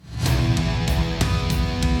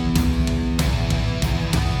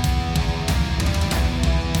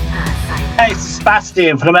Hey, it's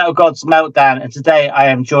Sebastian from the Metal Gods Meltdown, and today I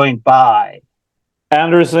am joined by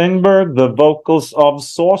Anders Ingberg, the vocals of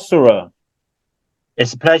Sorcerer.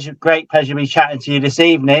 It's a pleasure, great pleasure to be chatting to you this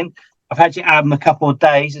evening. I've had your album a couple of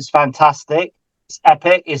days. It's fantastic. It's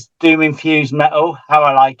epic. It's doom infused metal. How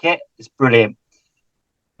I like it. It's brilliant.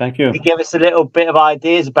 Thank you. Can you give us a little bit of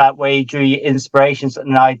ideas about where you drew your inspirations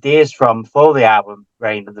and ideas from for the album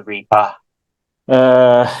Reign of the Reaper?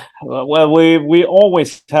 Well, we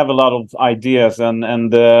always have a lot of ideas,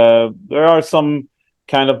 and there are some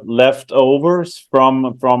kind of leftovers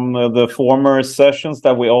from the former sessions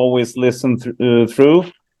that we always listen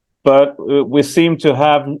through, but we seem to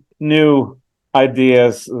have new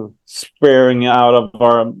ideas spearing out of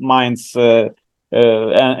our minds, and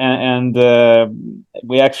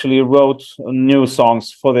we actually wrote new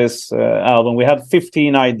songs for this album. We had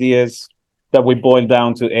 15 ideas that we boiled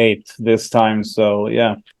down to 8 this time. So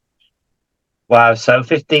yeah. Wow, so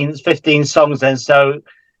 15 songs then. So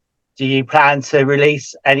do you plan to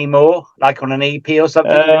release any more, like on an EP or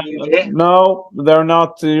something? No, they're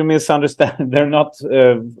not. You misunderstand. They're not,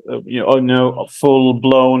 full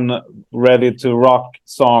blown, ready to rock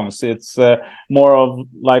songs. It's more of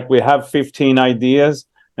like we have 15 ideas,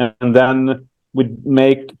 and then we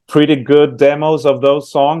make pretty good demos of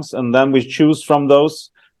those songs, and then we choose from those,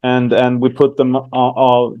 and we put them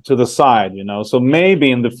all to the side. So maybe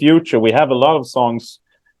in the future we have a lot of songs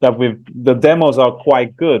that the demos are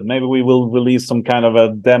quite good. Maybe we will release some kind of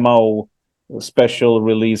a demo special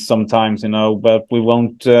release sometimes, but we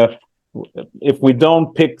won't, if we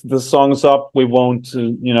don't pick the songs up, we won't,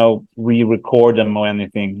 re-record them or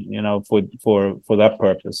anything, for that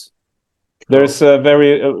purpose. There's a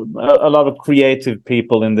lot of creative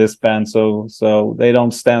people in this band, so they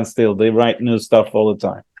don't stand still. They write new stuff all the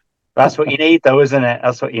time. That's what you need, though, isn't it?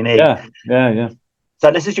 That's what you need. Yeah. So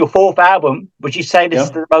this is your 4th album. Would you say this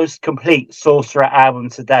is the most complete Sorcerer album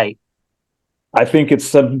to date? I think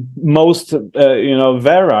it's the most,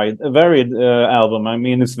 varied album. I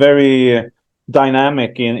mean, it's very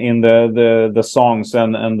dynamic in the songs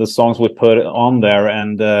and the songs we put on there.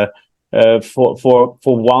 And for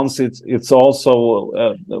once, it's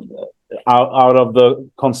also out of the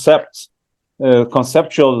conceptual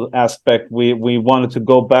aspect. We wanted to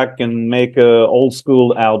go back and make a old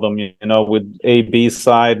school album, with A-B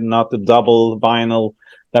side, not the double vinyl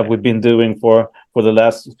that we've been doing for the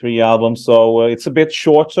last 3 albums. So it's a bit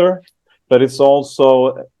shorter, but it's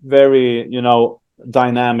also very,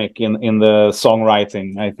 dynamic in the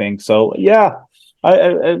songwriting, I think. So yeah,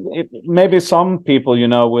 maybe some people,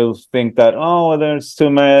 will think that, there's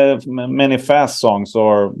too many fast songs,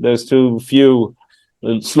 or there's too few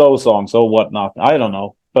slow songs or whatnot. I don't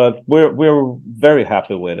know, but we're very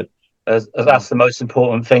happy with it. That's the most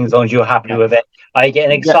important thing, as long as you're happy with it. Are you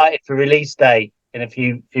getting excited for release day in a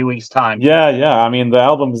few weeks' time? Yeah. I mean, the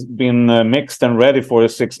album's been mixed and ready for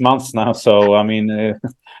 6 months now, so I mean,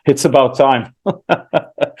 it's about time.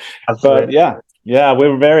 But yeah,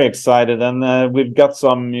 we're very excited, and we've got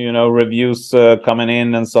some, reviews coming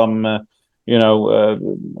in, and some.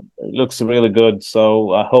 Looks really good.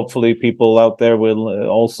 So hopefully people out there will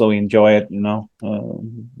also enjoy it.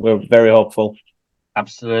 We're very hopeful.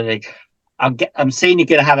 Absolutely. I'm seeing you're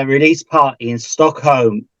going to have a release party in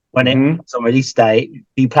Stockholm when it's on release day. Do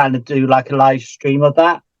you plan to do like a live stream of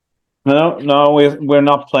that? No, we're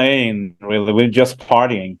not playing really. We're just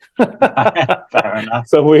partying. Fair enough.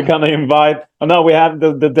 So we're gonna invite. No, we have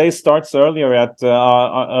the day starts earlier at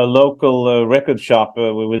a local record shop.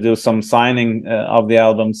 We will do some signing of the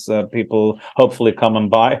albums. People hopefully come and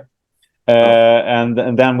buy, and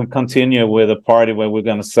then we continue with a party where we're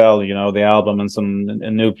gonna sell, the album and some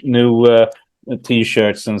new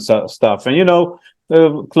T-shirts and stuff, and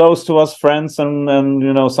close to us friends and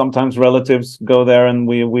sometimes relatives go there, and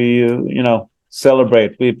we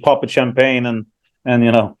celebrate. We pop a champagne and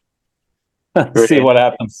see what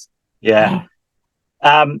happens. Yeah.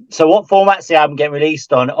 So what format's the album getting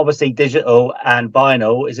released on? Obviously digital and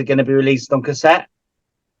vinyl. Is it going to be released on cassette?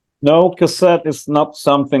 No, cassette is not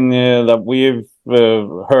something that we've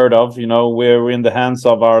heard of. We're in the hands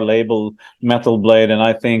of our label Metal Blade, and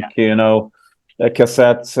I think a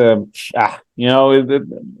cassette, soon we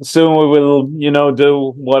will,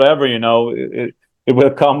 do whatever, it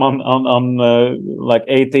will come on like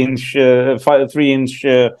 8-inch, 3-inch,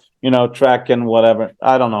 track and whatever.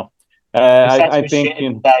 I don't know. I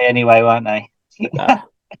think anyway, weren't they?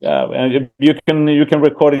 Yeah, and you can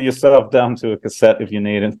record it yourself down to a cassette if you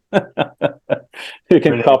need it. You can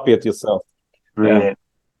Brilliant. Copy it yourself. Brilliant.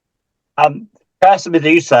 Yeah. Curse of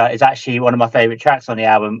Medusa is actually one of my favorite tracks on the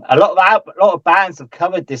album. A lot of bands have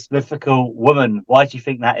covered this mythical woman. Why do you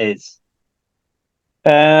think that is?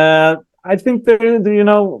 I think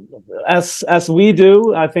as we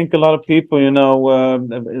do, I think a lot of people,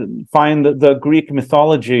 find the Greek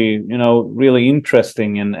mythology, really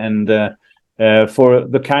interesting, and for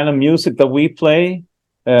the kind of music that we play,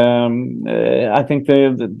 I think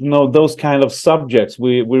those kind of subjects,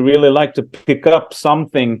 we really like to pick up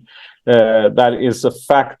something that is a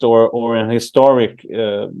fact or an historic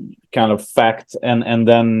kind of fact, and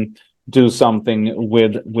then do something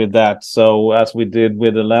with that. So as we did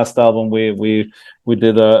with the last album, we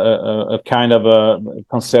did a kind of a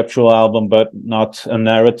conceptual album, but not a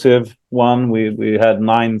narrative one. We had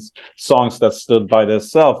 9 songs that stood by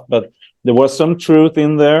themselves, but there was some truth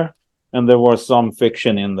in there, and there was some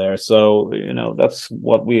fiction in there. So that's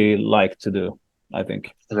what we like to do, I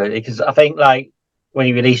think. Absolutely, because I think like when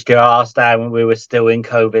you released your Arse Down, when we were still in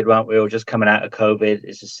COVID, weren't we? All just coming out of COVID.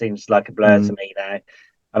 It just seems like a blur to me now.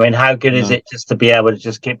 I mean, how good is it just to be able to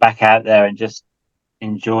just get back out there and just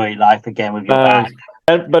enjoy life again with your band?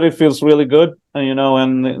 But it feels really good,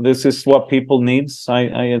 and this is what people needs.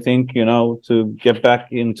 I think, to get back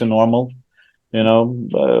into normal.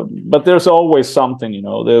 But there's always something.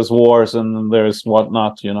 There's wars and there's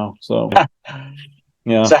whatnot. So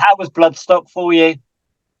yeah. So how was Bloodstock for you?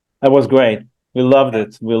 That was great. We loved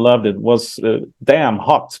it. It was damn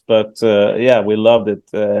hot, but yeah, we loved it.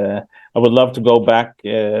 I would love to go back.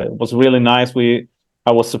 It was really nice.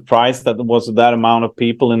 I was surprised that there was that amount of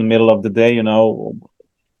people in the middle of the day,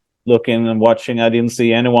 looking and watching. I didn't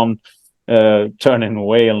see anyone turning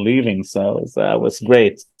away and leaving. So it was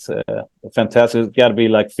great. Fantastic. It's got to be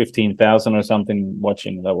like 15,000 or something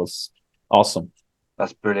watching. That was awesome.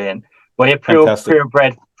 That's brilliant. Well, you're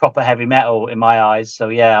purebred, proper heavy metal in my eyes. So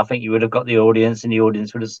yeah, I think you would have got the audience, and the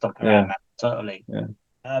audience would have stuck around. That, totally. Yeah.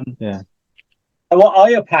 Yeah. What are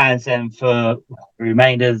your plans then for the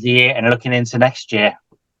remainder of the year and looking into next year?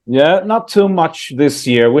 Yeah, not too much this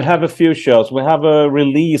year. We have a few shows. We have a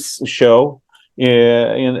release show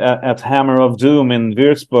at Hammer of Doom in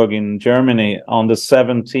Würzburg in Germany on the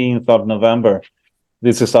 17th of November.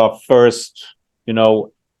 This is our first,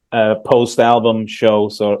 post-album show,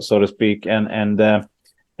 so to speak, and then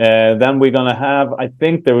we're gonna have. I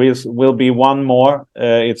think will be one more.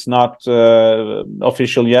 It's not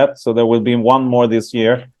official yet, so there will be one more this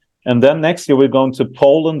year. And then next year we're going to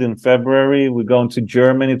Poland in February. We're going to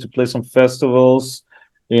Germany to play some festivals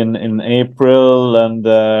in April, and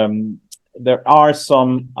there are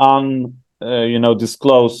some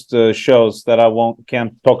disclosed shows that I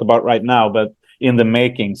can't talk about right now, but in the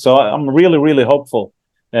making. So I'm really, really hopeful,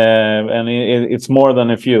 and it's more than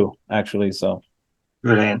a few actually. So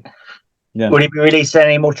brilliant. Yeah. Will you be releasing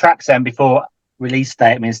any more tracks then before release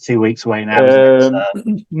date? I mean, it's 2 weeks away now.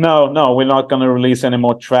 No, we're not going to release any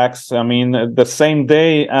more tracks. I mean, the same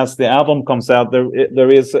day as the album comes out, there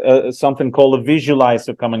is something called a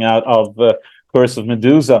visualizer coming out of Curse of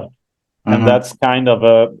Medusa, and that's kind of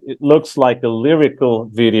it looks like a lyrical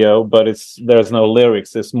video, but there's no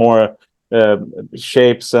lyrics. It's more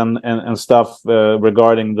shapes and stuff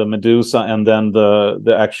regarding the Medusa, and then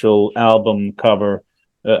the actual album cover.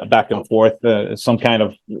 Back and forth, some kind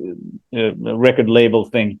of record label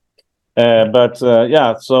thing.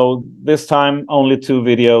 Yeah, so this time only 2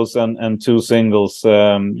 videos and 2 singles.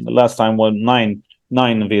 Last time was nine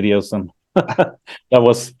videos, and that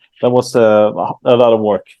was a lot of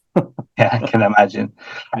work. Yeah, I can imagine.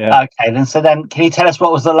 Yeah. Okay, then can you tell us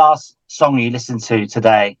what was the last song you listened to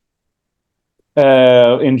today?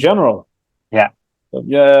 In general, yeah.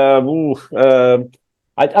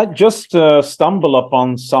 I just stumbled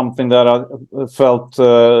upon something that I felt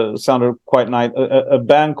sounded quite nice. A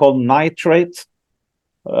band called Nitrate.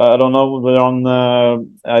 I don't know. They're on.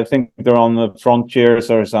 I think they're on the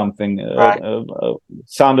Frontiers or something. Right.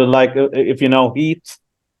 Sounded like if you know Heat.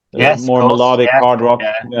 Yes, more melodic hard rock.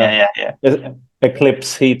 Yeah.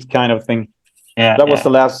 Eclipse Heat kind of thing. Yeah. That was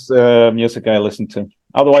the last music I listened to.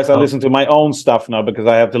 Otherwise, I listen to my own stuff now because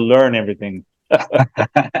I have to learn everything.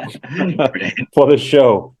 For the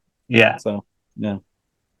show. Yeah. So yeah.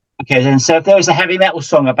 Okay, then. So if there was a heavy metal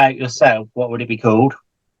song about yourself, what would it be called?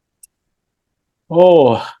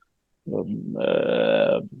 Oh,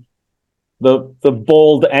 the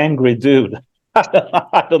bald angry dude.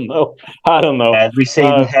 I don't know. Yeah,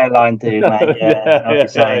 receding hairline dude, mate.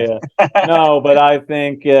 Yeah. No, but I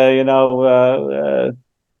think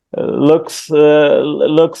looks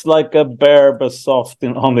like a bear, but soft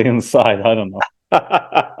on the inside. I don't know.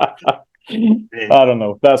 I don't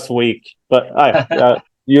know. That's weak, but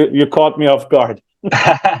you caught me off guard.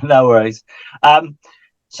 No worries.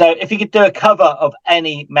 So if you could do a cover of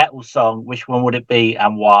any metal song, which one would it be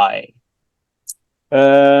and why?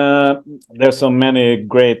 There's so many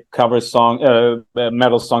great metal songs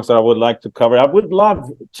that I would like to cover. I would love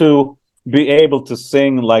to be able to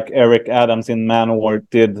sing like Eric Adams in Manowar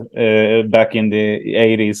did back in the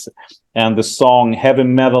 80s, and the song Heavy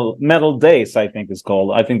Metal Days, I think it's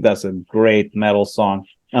called. I think that's a great metal song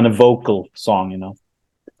and a vocal song,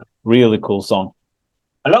 really cool song.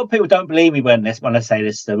 A lot of people don't believe me when I say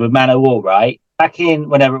this though, with Manowar, right? Back in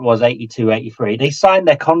whenever it was, 82, 83, they signed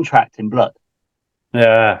their contract in blood.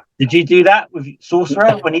 Yeah. Did you do that with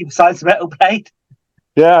Sorcerer when he signs Metal Blade?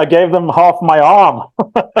 Yeah, I gave them half my arm.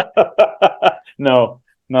 No,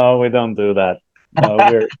 we don't do that. No,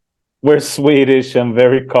 we're Swedish and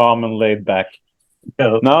very calm and laid back.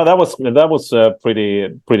 No, that was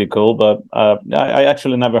pretty cool. But I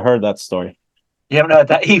actually never heard that story. You haven't heard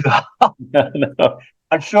that either. No.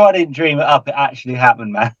 I'm sure I didn't dream it up. It actually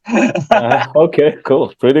happened, man. Okay,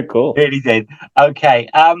 cool, pretty cool. Really did. Okay.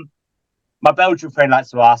 My Belgian friend likes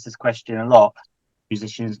to ask this question a lot.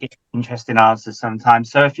 Musicians get interesting answers sometimes.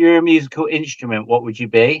 So, if you're a musical instrument, what would you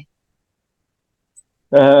be?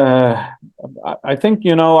 I think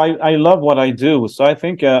I love what I do, so I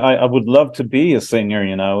think I would love to be a singer.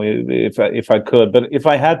 If I could, but if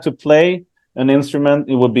I had to play an instrument,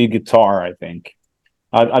 it would be guitar. I think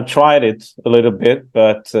I've tried it a little bit,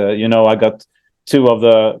 but I got two of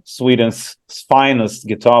the Sweden's finest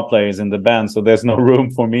guitar players in the band, so there's no room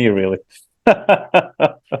for me really.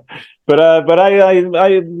 But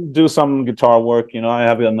I do some guitar work. I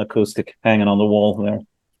have an acoustic hanging on the wall there,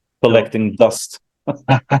 collecting dust.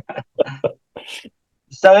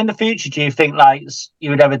 So in the future, do you think like you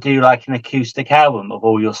would ever do like an acoustic album of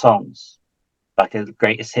all your songs, like a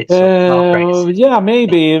greatest hits? Yeah,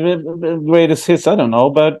 maybe greatest hits. I don't know,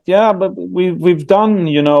 but yeah, but we've done.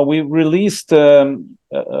 We released a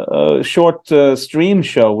short stream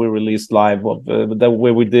show. We released live of that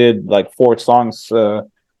where we did like 4 songs,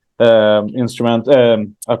 instrument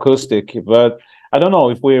acoustic, but. I don't know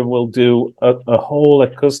if we will do a whole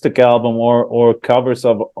acoustic album or covers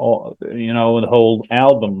of the whole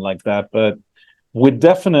album like that, but we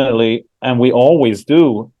definitely, and we always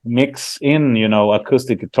do, mix in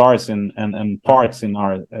acoustic guitars and parts in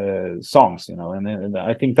our songs, and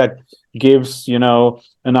I think that gives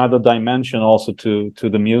another dimension also to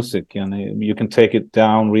the music, and you can take it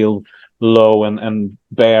down real low and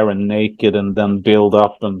bare and naked, and then build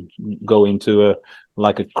up and go into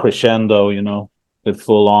like a crescendo, with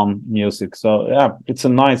full-on music. So yeah, it's a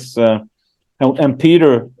nice and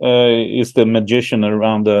Peter is the magician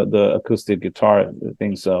around the acoustic guitar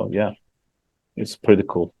thing. So yeah, it's pretty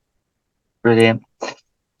cool. Brilliant.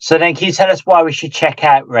 So then, can you tell us why we should check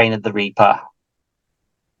out Reign of the Reaper?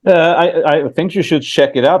 I think you should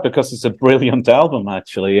check it out because it's a brilliant album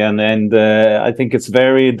actually, and I think it's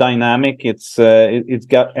very dynamic. It's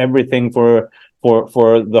got everything for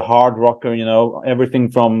the hard rocker, everything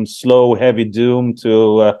from slow, heavy doom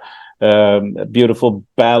to beautiful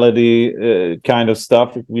ballady kind of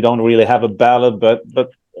stuff. We don't really have a ballad, but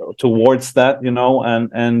towards that,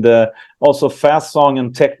 and also fast song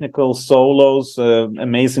and technical solos,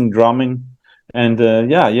 amazing drumming, and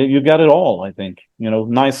yeah, you got it all. I think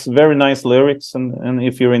very nice lyrics, and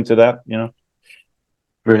if you're into that,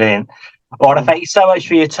 Brilliant. I want to thank you so much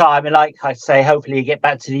for your time. And like I say, hopefully you get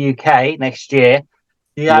back to the UK next year.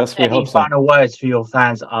 Do you have any final words for your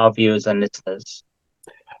fans, our viewers and listeners?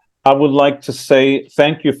 I would like to say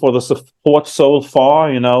thank you for the support so far,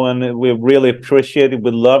 and we really appreciate it.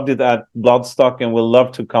 We loved it at Bloodstock, and we'll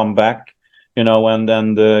love to come back, and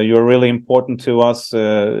you're really important to us,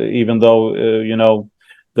 even though,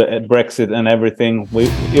 the Brexit and everything.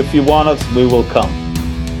 If you want us, we will come.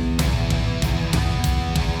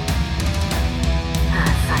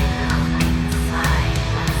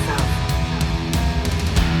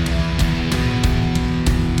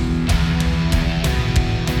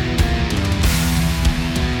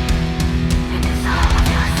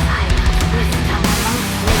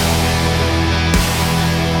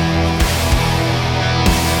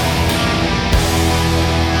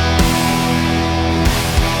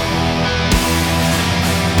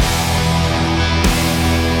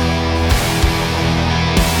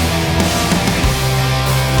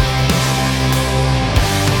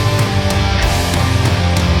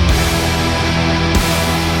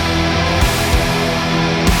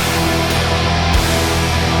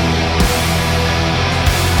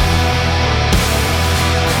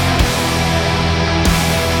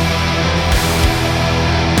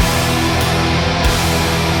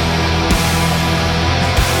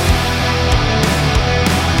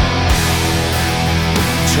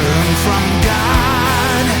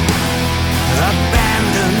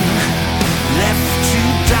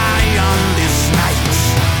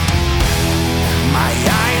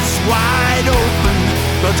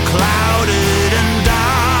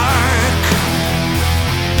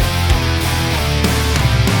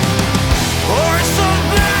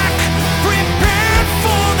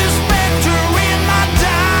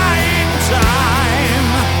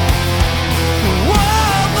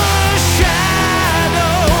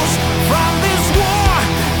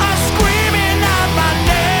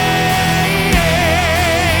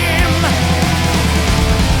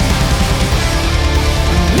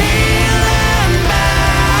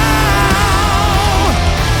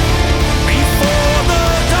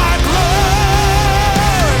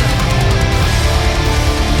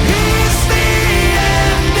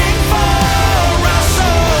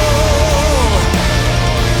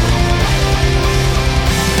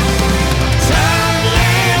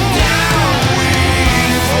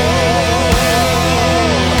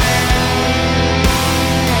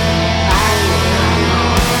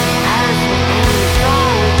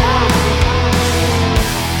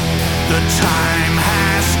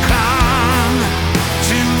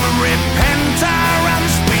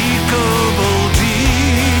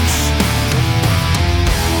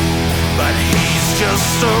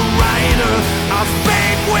 my face.